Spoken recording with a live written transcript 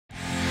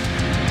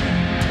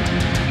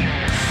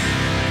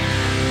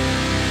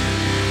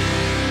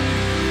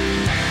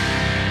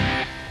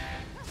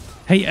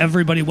Hey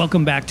everybody,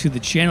 welcome back to the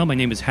channel. My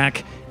name is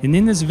Hack, and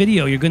in this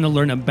video you're going to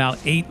learn about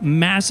 8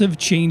 massive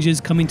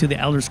changes coming to the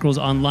Elder Scrolls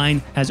Online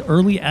as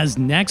early as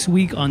next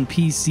week on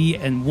PC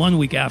and 1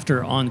 week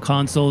after on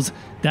consoles.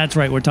 That's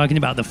right, we're talking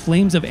about the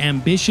Flames of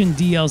Ambition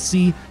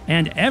DLC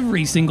and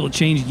every single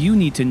change you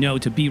need to know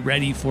to be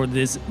ready for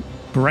this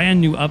brand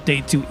new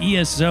update to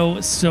ESO,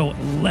 so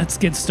let's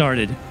get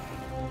started.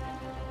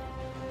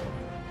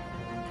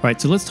 All right,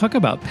 so let's talk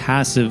about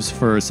passives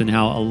first and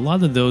how a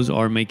lot of those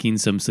are making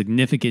some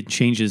significant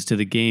changes to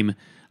the game,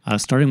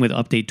 starting with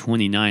Update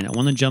 29. I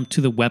want to jump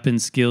to the weapon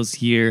skills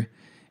here,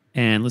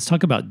 and let's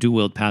talk about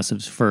dual-wield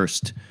passives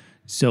first.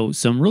 So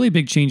some really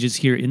big changes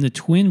here in the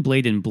Twin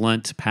Blade and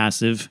Blunt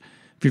passive.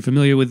 If you're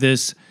familiar with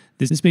this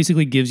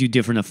basically gives you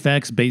different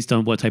effects based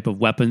on what type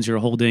of weapons you're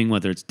holding,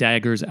 whether it's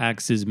daggers,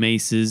 axes,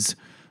 maces,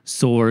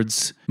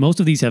 swords. Most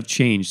of these have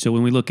changed. So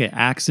when we look at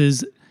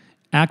axes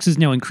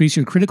now increase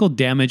your critical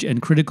damage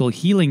and critical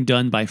healing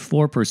done by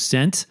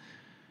 4%.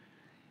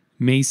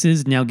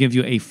 Maces now give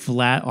you a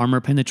flat armor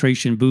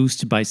penetration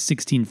boost by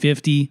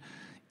 1650.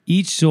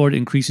 Each sword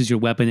increases your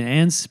weapon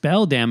and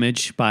spell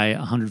damage by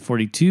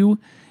 142.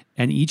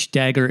 And each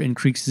dagger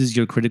increases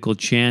your critical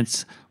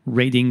chance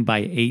rating by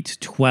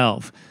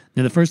 812.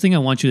 Now the first thing I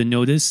want you to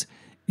notice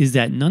is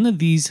that none of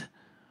these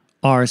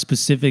are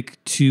specific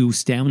to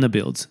stamina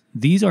builds.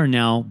 These are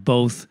now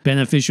both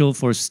beneficial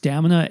for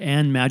stamina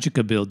and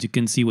magicka builds. You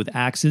can see with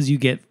axes, you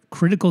get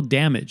critical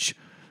damage.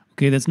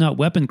 Okay, that's not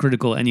weapon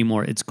critical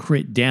anymore, it's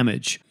crit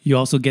damage. You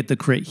also get the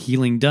crit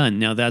healing done.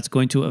 Now that's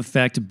going to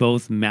affect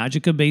both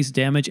magicka-based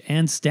damage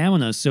and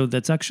stamina, so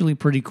that's actually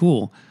pretty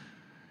cool.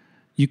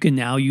 You can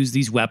now use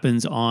these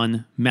weapons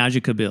on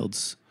magicka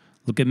builds.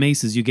 Look at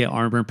maces, you get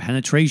armor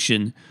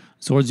penetration.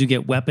 Swords, you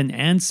get weapon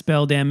and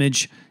spell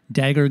damage.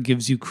 Dagger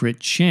gives you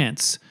crit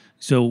chance.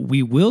 So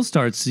we will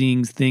start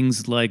seeing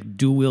things like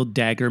dual-wield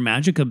dagger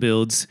magicka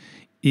builds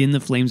in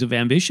the Flames of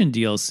Ambition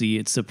DLC.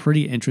 It's a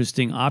pretty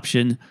interesting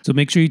option. So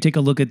make sure you take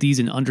a look at these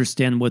and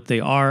understand what they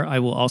are. I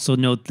will also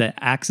note that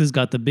axes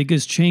got the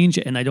biggest change,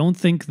 and I don't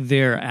think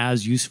they're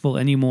as useful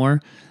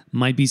anymore.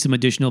 Might be some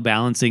additional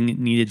balancing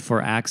needed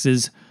for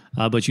axes.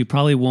 But you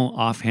probably won't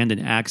offhand an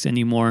axe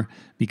anymore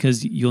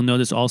because you'll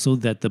notice also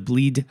that the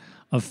bleed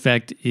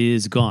effect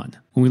is gone.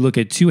 When we look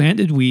at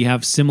two-handed, we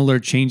have similar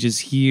changes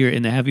here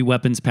in the heavy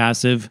weapons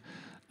passive.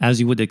 As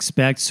you would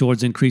expect,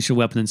 swords increase your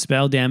weapon and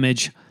spell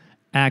damage.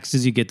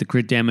 Axes, you get the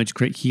crit damage,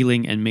 crit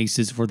healing, and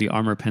maces for the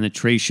armor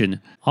penetration.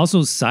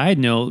 Also, side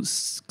note,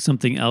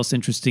 something else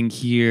interesting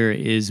here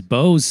is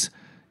bows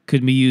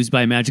could be used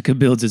by magicka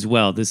builds as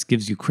well. This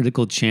gives you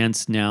critical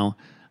chance now.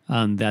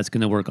 That's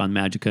going to work on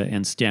magicka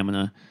and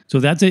stamina. So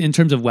that's it in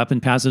terms of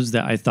weapon passives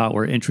that I thought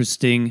were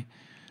interesting.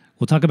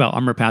 We'll talk about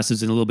armor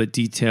passives in a little bit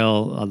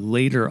detail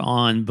later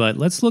on, but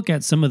let's look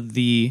at some of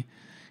the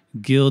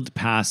guild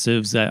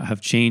passives that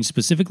have changed,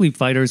 specifically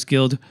Fighters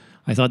Guild.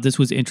 I thought this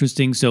was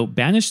interesting. So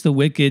Banish the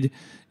Wicked,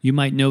 you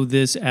might know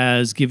this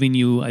as giving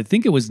you, I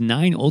think it was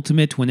 9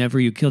 ultimate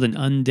whenever you killed an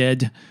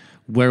undead,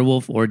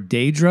 werewolf, or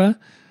daedra.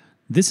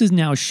 This is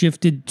now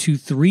shifted to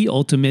 3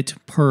 ultimate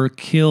per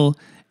kill,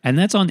 and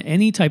that's on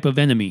any type of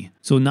enemy.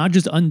 So not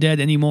just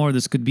undead anymore.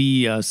 This could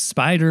be a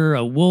spider,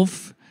 a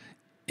wolf.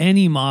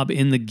 Any mob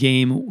in the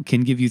game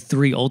can give you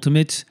 3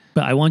 ultimate.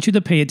 But I want you to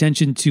pay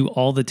attention to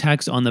all the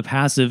text on the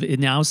passive. It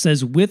now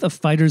says, with a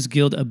Fighters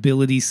Guild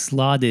ability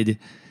slotted.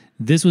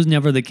 This was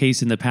never the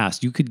case in the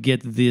past. You could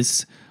get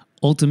this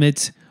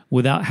ultimate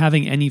without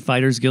having any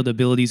Fighters Guild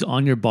abilities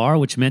on your bar,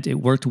 which meant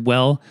it worked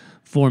well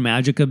for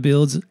magicka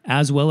builds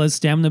as well as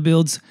stamina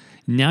builds.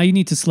 Now you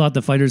need to slot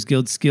the Fighters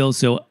Guild skill,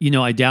 so,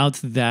 I doubt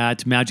that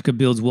magicka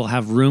builds will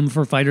have room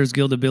for Fighters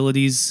Guild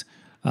abilities,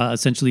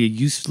 essentially a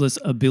useless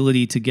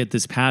ability to get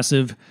this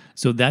passive.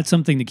 So that's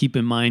something to keep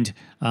in mind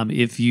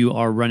if you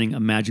are running a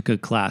magicka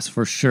class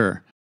for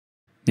sure.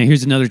 Now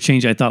here's another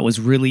change I thought was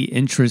really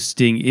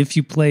interesting. If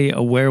you play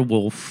a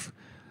werewolf,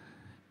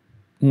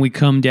 when we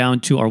come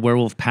down to our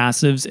werewolf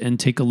passives and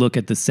take a look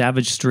at the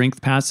Savage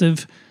Strength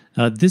passive,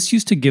 this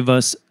used to give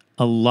us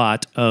a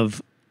lot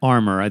of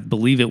armor. I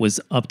believe it was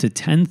up to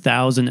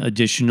 10,000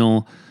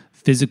 additional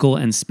physical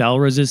and spell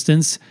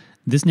resistance.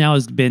 This now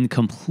has been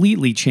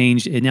completely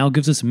changed. It now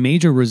gives us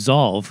major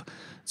resolve.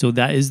 So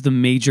that is the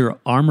major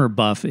armor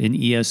buff in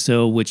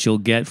ESO, which you'll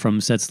get from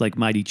sets like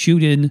Mighty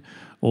Chuden,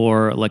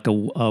 or like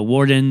a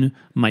Warden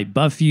might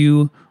buff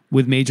you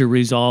with major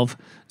resolve.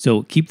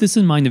 So keep this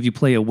in mind if you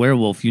play a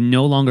werewolf. You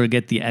no longer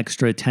get the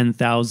extra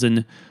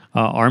 10,000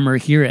 armor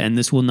here, and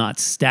this will not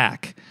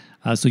stack.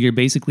 So you're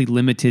basically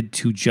limited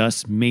to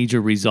just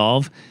major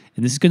resolve,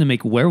 and this is going to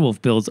make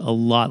werewolf builds a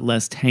lot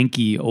less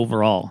tanky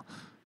overall.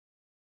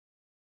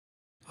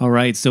 All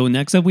right, so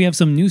next up we have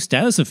some new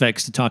status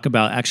effects to talk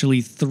about.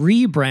 Actually,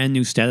 3 brand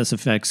new status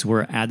effects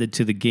were added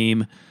to the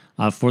game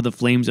for the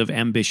Flames of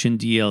Ambition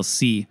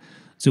DLC.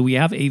 So we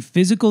have a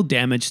physical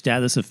damage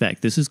status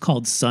effect. This is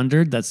called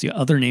Sundered, that's the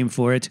other name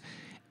for it,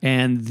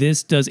 and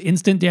this does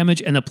instant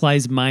damage and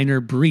applies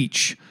minor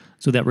breach.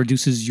 So that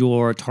reduces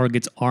your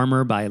target's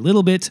armor by a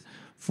little bit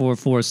for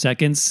 4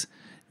 seconds.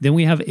 Then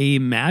we have a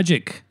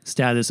magic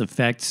status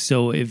effect.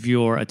 So if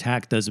your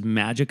attack does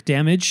magic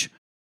damage,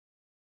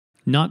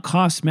 not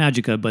cost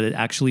magicka, but it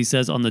actually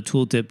says on the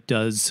tooltip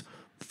does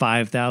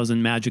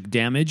 5,000 magic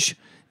damage,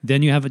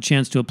 then you have a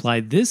chance to apply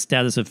this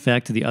status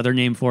effect. The other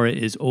name for it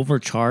is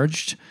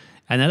Overcharged,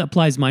 and that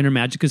applies minor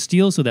magicka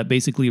steal, so that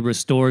basically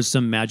restores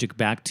some magic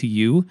back to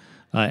you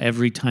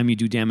every time you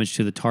do damage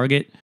to the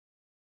target.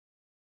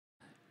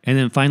 And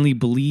then finally,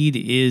 Bleed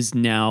is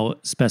now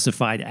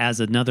specified as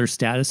another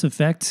status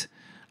effect.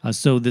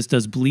 So this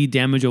does bleed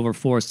damage over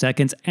 4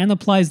 seconds and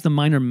applies the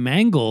minor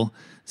mangle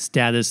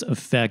status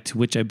effect,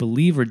 which I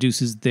believe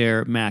reduces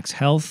their max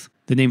health.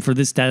 The name for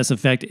this status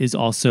effect is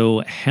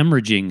also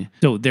Hemorrhaging.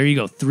 So there you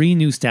go, 3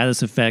 new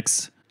status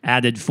effects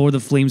added for the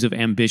Flames of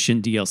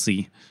Ambition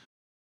DLC.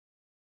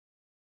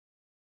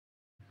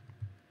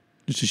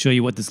 Just to show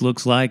you what this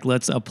looks like,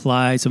 let's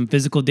apply some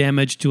physical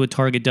damage to a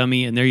target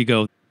dummy, and there you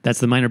go. That's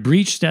the Minor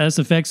Breach status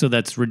effect, so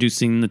that's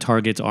reducing the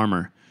target's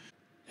armor.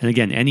 And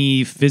again,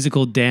 any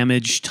physical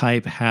damage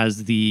type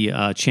has the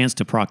chance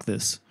to proc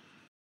this.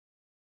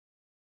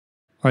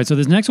 All right, so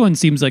this next one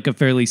seems like a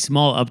fairly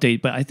small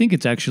update, but I think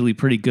it's actually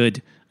pretty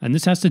good. And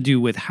this has to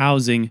do with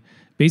housing.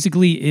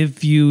 Basically,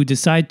 if you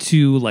decide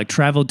to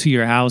travel to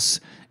your house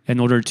in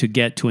order to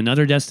get to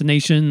another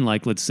destination,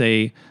 like let's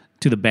say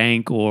to the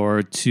bank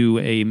or to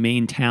a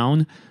main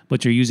town,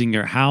 but you're using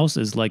your house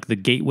as like the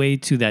gateway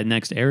to that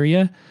next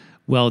area,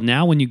 well,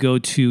 now when you go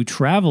to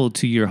travel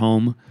to your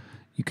home,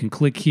 you can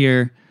click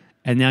here,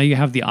 and now you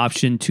have the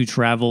option to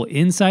travel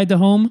inside the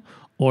home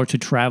or to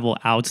travel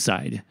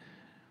outside.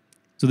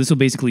 So this will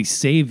basically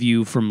save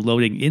you from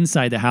loading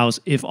inside the house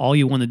if all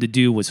you wanted to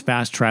do was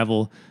fast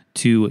travel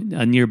to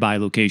a nearby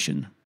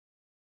location.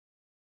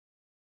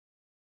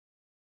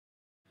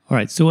 All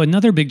right, so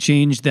another big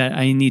change that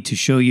I need to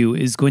show you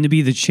is going to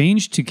be the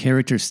change to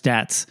character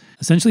stats.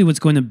 Essentially what's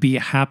going to be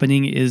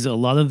happening is a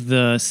lot of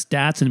the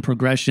stats and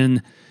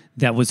progression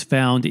that was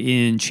found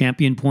in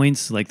champion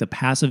points, like the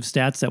passive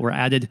stats that were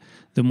added,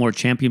 the more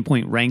champion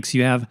point ranks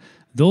you have,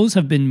 those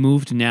have been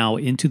moved now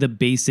into the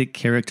basic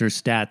character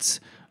stats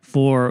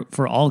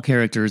for all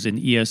characters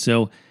in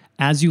ESO.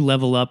 As you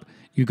level up,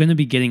 you're going to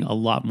be getting a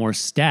lot more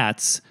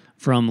stats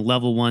from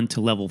level 1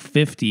 to level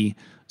 50.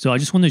 So I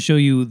just want to show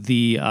you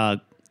the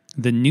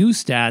new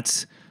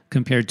stats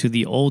compared to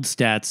the old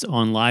stats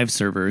on live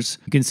servers.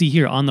 You can see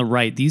here on the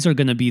right, these are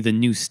going to be the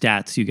new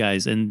stats, you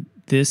guys. And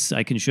this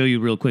I can show you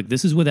real quick.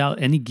 This is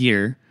without any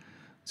gear.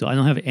 So I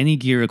don't have any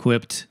gear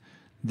equipped.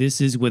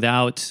 This is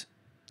without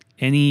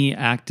any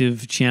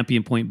active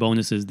champion point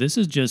bonuses. This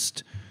is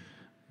just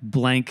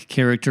blank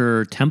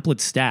character template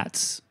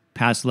stats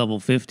past level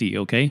 50,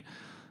 okay?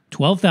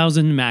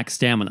 12,000 max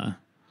stamina.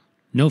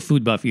 No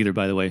food buff either,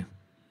 by the way.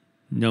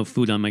 No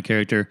food on my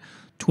character.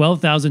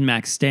 12,000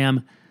 max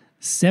stam,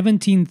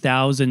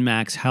 17,000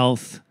 max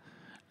health.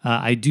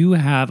 I do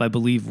have, I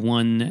believe,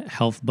 1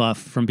 health buff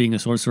from being a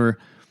sorcerer,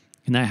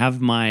 and I have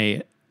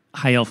my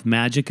high elf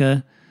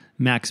magicka,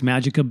 max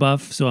magicka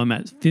buff, so I'm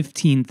at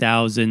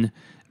 15,000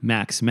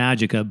 max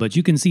magicka. But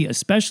you can see,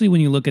 especially when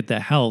you look at the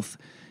health,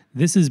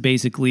 this is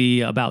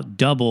basically about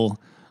double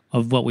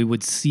of what we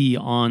would see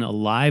on a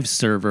live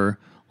server.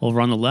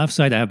 Over on the left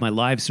side, I have my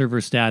live server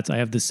stats. I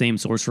have the same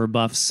sorcerer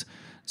buffs.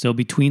 So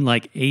between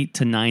like 8,000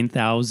 to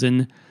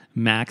 9,000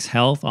 max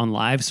health on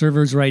live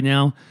servers right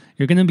now,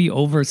 you're going to be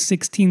over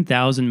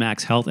 16,000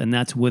 max health, and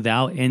that's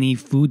without any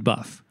food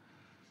buff.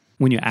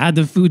 When you add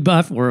the food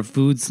buff or a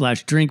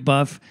food/drink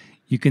buff,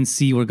 you can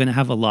see we're going to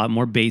have a lot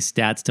more base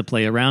stats to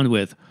play around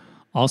with.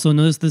 Also,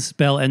 notice the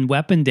spell and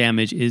weapon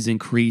damage is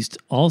increased.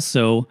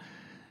 Also,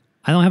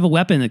 I don't have a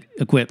weapon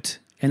equipped,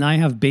 and I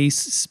have base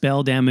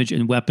spell damage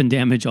and weapon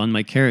damage on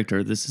my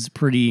character. This is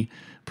pretty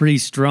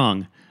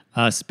strong.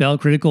 Spell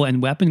critical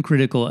and weapon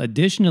critical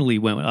additionally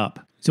went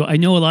up. So I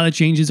know a lot of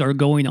changes are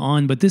going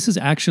on, but this is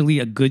actually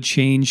a good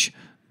change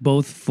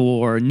both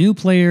for new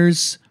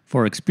players,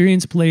 for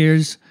experienced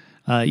players.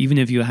 Even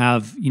if you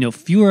have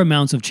fewer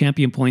amounts of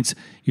champion points,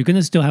 you're going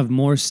to still have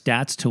more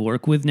stats to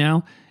work with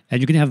now,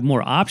 and you're going to have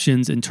more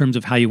options in terms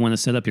of how you want to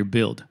set up your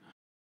build.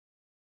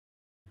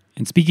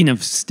 And speaking of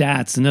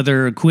stats,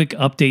 another quick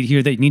update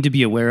here that you need to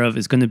be aware of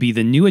is going to be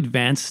the new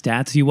advanced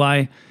stats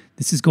UI.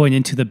 This is going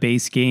into the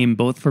base game,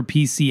 both for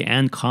PC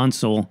and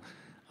console.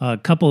 A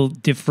couple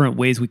different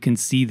ways we can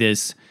see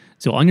this.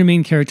 So on your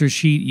main character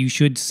sheet, you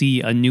should see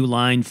a new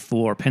line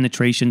for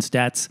penetration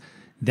stats.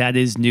 That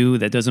is new.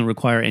 That doesn't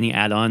require any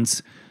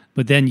add-ons.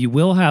 But then you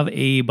will have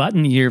a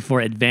button here for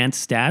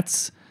advanced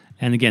stats.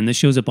 And again, this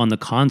shows up on the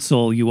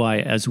console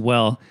UI as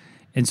well.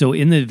 And so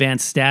in the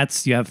advanced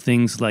stats, you have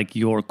things like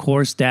your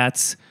core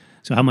stats.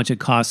 So how much it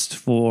costs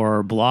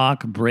for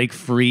block, break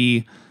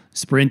free,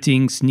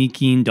 sprinting,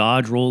 sneaking,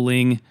 dodge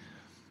rolling,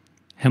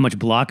 how much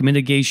block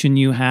mitigation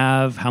you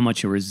have, how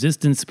much your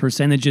resistance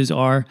percentages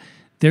are.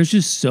 There's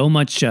just so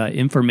much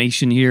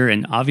information here.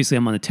 And obviously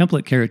I'm on a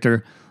template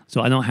character,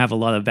 so I don't have a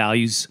lot of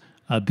values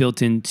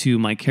built into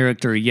my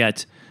character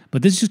yet.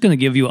 But this is just going to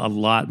give you a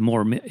lot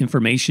more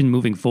information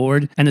moving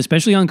forward. And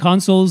especially on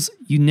consoles,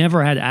 you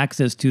never had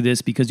access to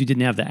this because you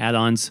didn't have the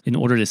add-ons in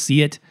order to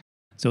see it.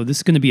 So this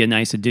is going to be a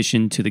nice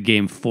addition to the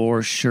game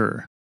for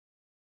sure.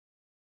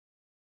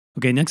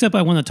 Okay, next up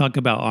I want to talk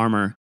about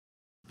armor,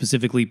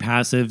 specifically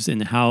passives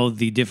and how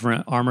the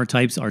different armor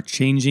types are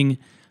changing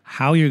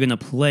how you're going to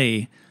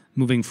play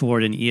moving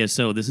forward in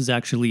ESO. This is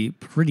actually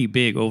pretty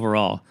big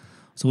overall.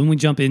 So when we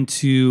jump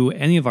into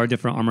any of our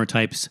different armor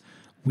types,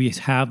 we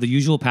have the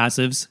usual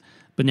passives,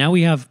 but now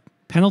we have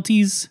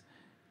penalties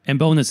and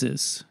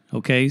bonuses.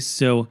 Okay,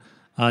 so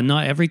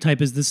not every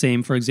type is the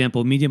same. For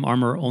example, medium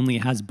armor only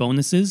has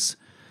bonuses,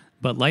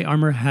 but light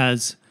armor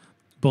has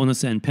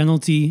bonus and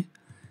penalty.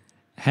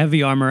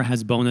 Heavy armor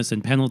has bonus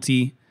and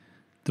penalty.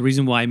 The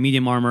reason why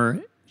medium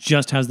armor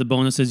just has the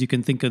bonuses, you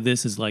can think of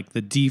this as like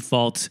the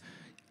default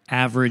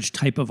average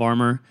type of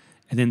armor,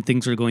 and then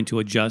things are going to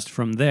adjust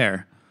from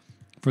there.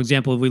 For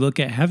example, if we look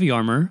at heavy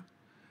armor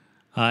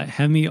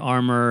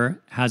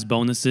has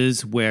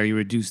bonuses where you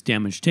reduce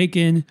damage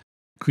taken,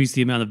 increase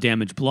the amount of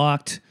damage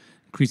blocked,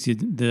 increase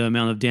the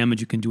amount of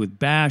damage you can do with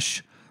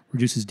bash,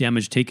 reduces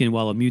damage taken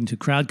while immune to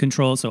crowd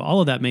control. So all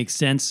of that makes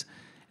sense. And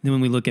then when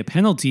we look at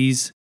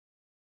penalties,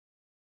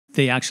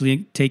 they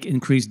actually take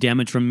increased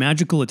damage from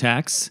magical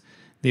attacks.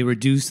 They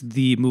reduce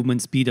the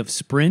movement speed of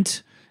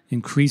sprint,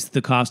 increase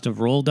the cost of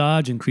roll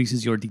dodge,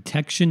 increases your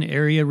detection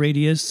area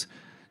radius.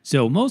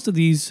 So most of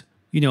these,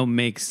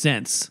 make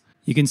sense.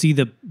 You can see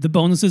the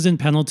bonuses and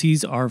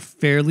penalties are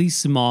fairly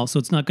small, so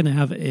it's not going to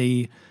have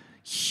a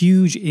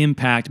huge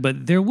impact,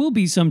 but there will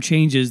be some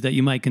changes that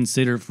you might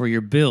consider for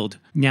your build.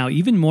 Now,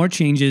 even more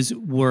changes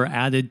were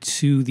added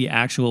to the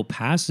actual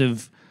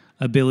passive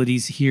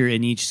abilities here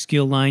in each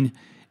skill line,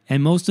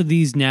 and most of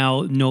these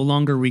now no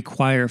longer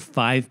require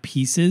 5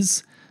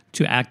 pieces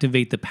to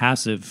activate the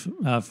passive.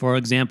 For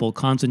example,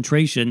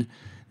 concentration.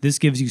 This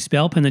gives you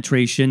spell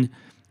penetration.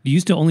 You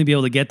used to only be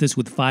able to get this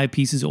with 5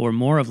 pieces or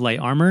more of light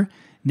armor.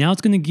 Now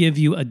it's going to give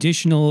you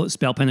additional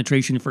spell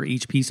penetration for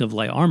each piece of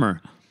light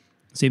armor.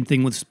 Same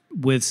thing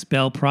with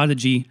spell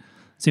prodigy.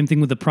 Same thing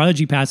with the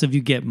prodigy passive.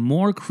 You get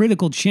more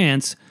critical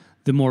chance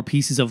the more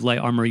pieces of light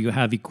armor you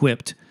have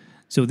equipped.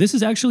 So this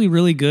is actually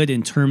really good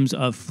in terms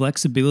of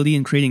flexibility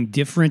and creating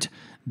different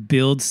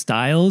build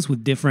styles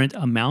with different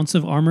amounts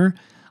of armor.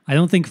 I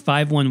don't think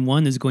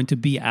 511 is going to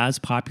be as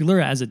popular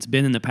as it's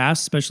been in the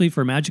past, especially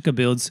for Magicka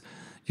builds.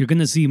 You're going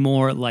to see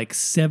more like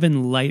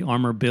 7 light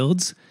armor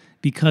builds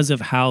because of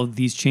how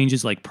these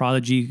changes like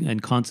prodigy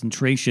and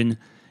concentration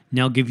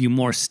now give you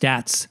more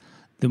stats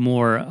the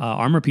more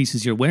armor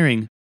pieces you're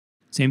wearing.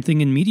 Same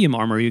thing in medium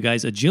armor, you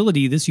guys.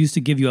 Agility, this used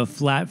to give you a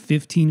flat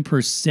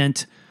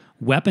 15%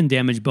 weapon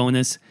damage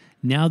bonus.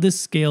 Now this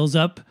scales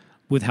up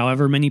with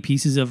however many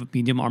pieces of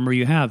medium armor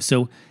you have.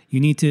 So you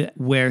need to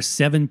wear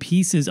 7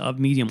 pieces of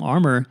medium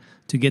armor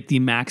to get the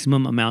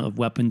maximum amount of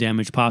weapon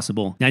damage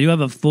possible. Now you have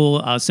a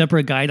full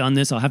separate guide on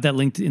this. I'll have that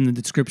linked in the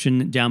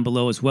description down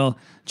below as well.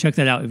 Check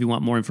that out if you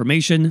want more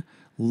information.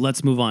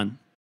 Let's move on.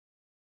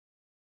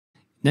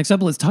 Next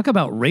up, let's talk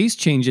about race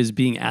changes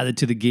being added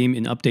to the game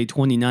in Update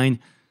 29.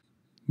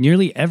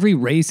 Nearly every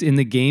race in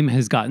the game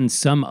has gotten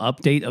some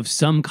update of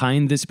some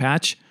kind this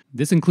patch.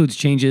 This includes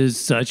changes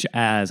such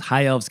as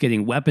High Elves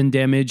getting weapon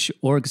damage,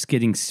 Orcs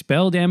getting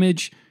spell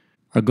damage,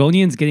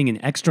 Argonians getting an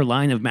extra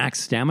line of max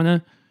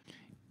stamina.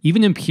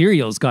 Even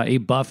Imperials got a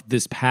buff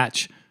this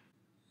patch.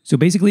 So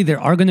basically, there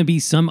are going to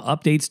be some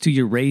updates to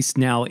your race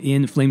now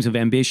in Flames of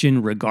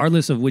Ambition,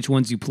 regardless of which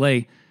ones you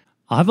play.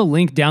 I'll have a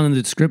link down in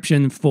the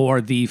description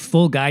for the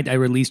full guide I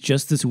released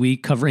just this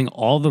week covering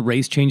all the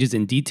race changes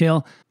in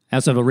detail. I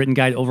also have a written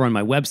guide over on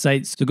my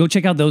website, so go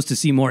check out those to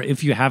see more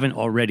if you haven't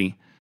already.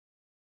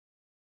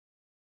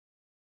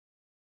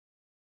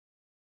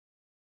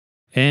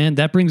 And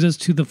that brings us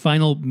to the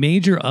final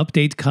major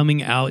update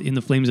coming out in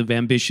the Flames of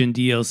Ambition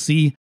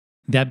DLC,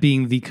 that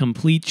being the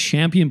complete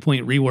champion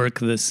point rework,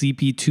 the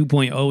CP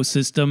 2.0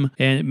 system.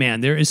 And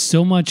man, there is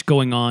so much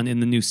going on in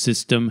the new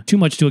system. Too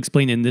much to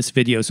explain in this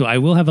video, so I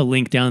will have a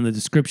link down in the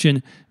description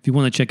if you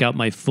want to check out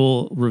my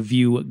full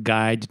review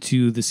guide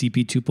to the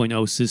CP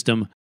 2.0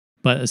 system.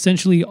 But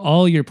essentially,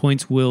 all your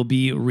points will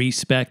be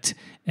respect,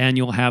 and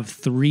you'll have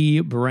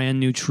 3 brand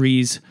new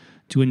trees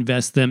to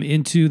invest them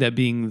into, that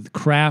being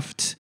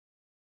craft,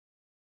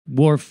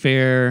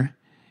 warfare,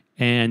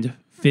 and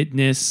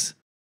fitness.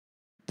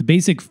 The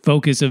basic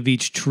focus of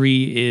each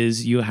tree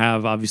is you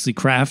have obviously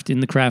craft in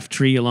the craft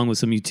tree along with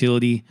some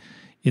utility.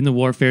 In the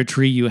warfare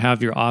tree, you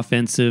have your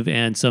offensive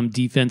and some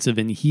defensive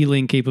and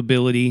healing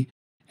capability.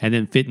 And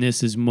then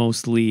fitness is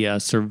mostly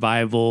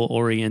survival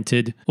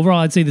oriented. Overall,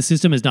 I'd say the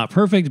system is not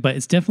perfect, but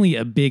it's definitely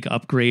a big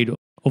upgrade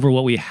over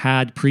what we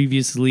had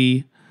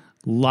previously.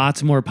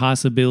 Lots more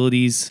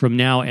possibilities from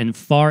now and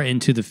far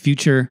into the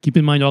future. Keep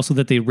in mind also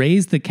that they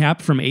raised the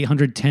cap from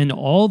 810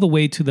 all the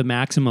way to the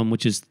maximum,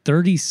 which is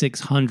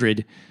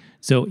 3,600.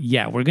 So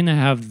yeah, we're going to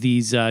have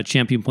these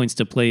champion points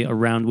to play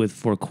around with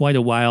for quite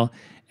a while.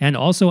 And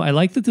also, I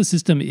like that the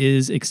system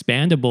is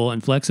expandable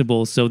and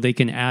flexible, so they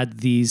can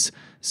add these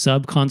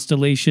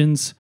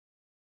sub-constellations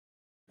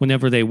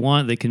whenever they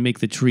want. They can make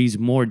the trees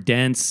more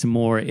dense,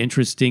 more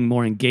interesting,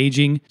 more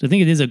engaging. So I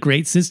think it is a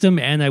great system,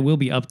 and I will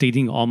be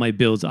updating all my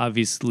builds,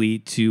 obviously,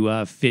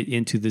 to fit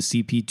into the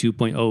CP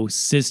 2.0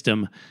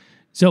 system.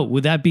 So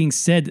with that being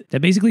said,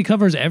 that basically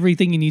covers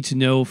everything you need to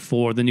know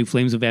for the new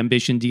Flames of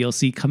Ambition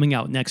DLC coming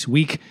out next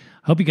week.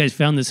 I hope you guys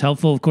found this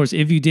helpful. Of course,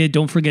 if you did,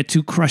 don't forget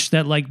to crush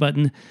that like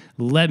button.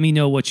 Let me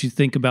know what you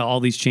think about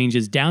all these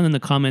changes down in the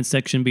comments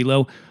section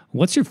below.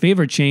 What's your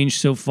favorite change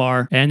so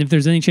far? And if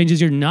there's any changes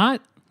you're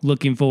not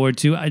looking forward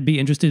to, I'd be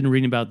interested in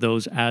reading about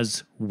those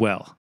as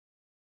well.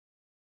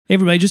 Hey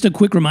everybody, just a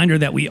quick reminder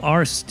that we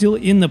are still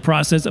in the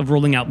process of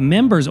rolling out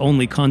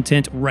members-only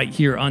content right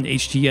here on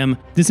HGM.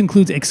 This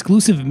includes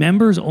exclusive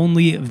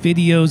members-only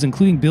videos,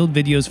 including build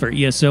videos for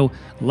ESO,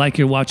 like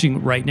you're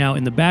watching right now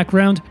in the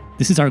background.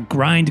 This is our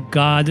Grind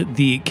God,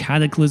 the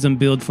Cataclysm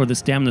build for the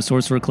Stamina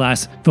Sorcerer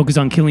class. Focus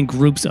on killing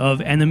groups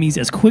of enemies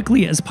as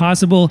quickly as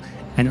possible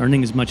and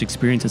earning as much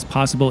experience as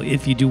possible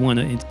if you do want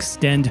to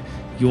extend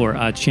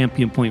your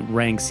champion point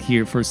ranks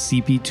here for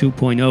CP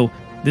 2.0.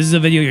 This is a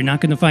video you're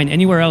not going to find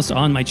anywhere else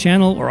on my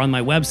channel or on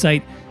my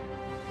website.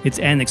 It's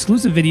an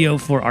exclusive video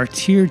for our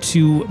Tier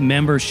 2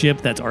 membership.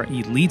 That's our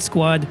Elite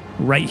Squad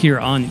right here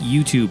on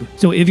YouTube.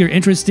 So if you're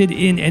interested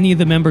in any of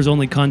the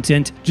members-only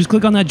content, just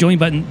click on that join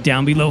button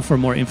down below for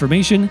more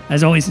information.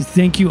 As always,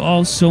 thank you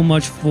all so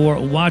much for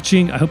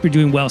watching. I hope you're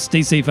doing well.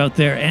 Stay safe out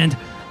there, and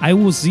I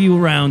will see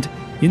you around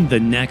in the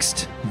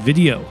next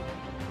video.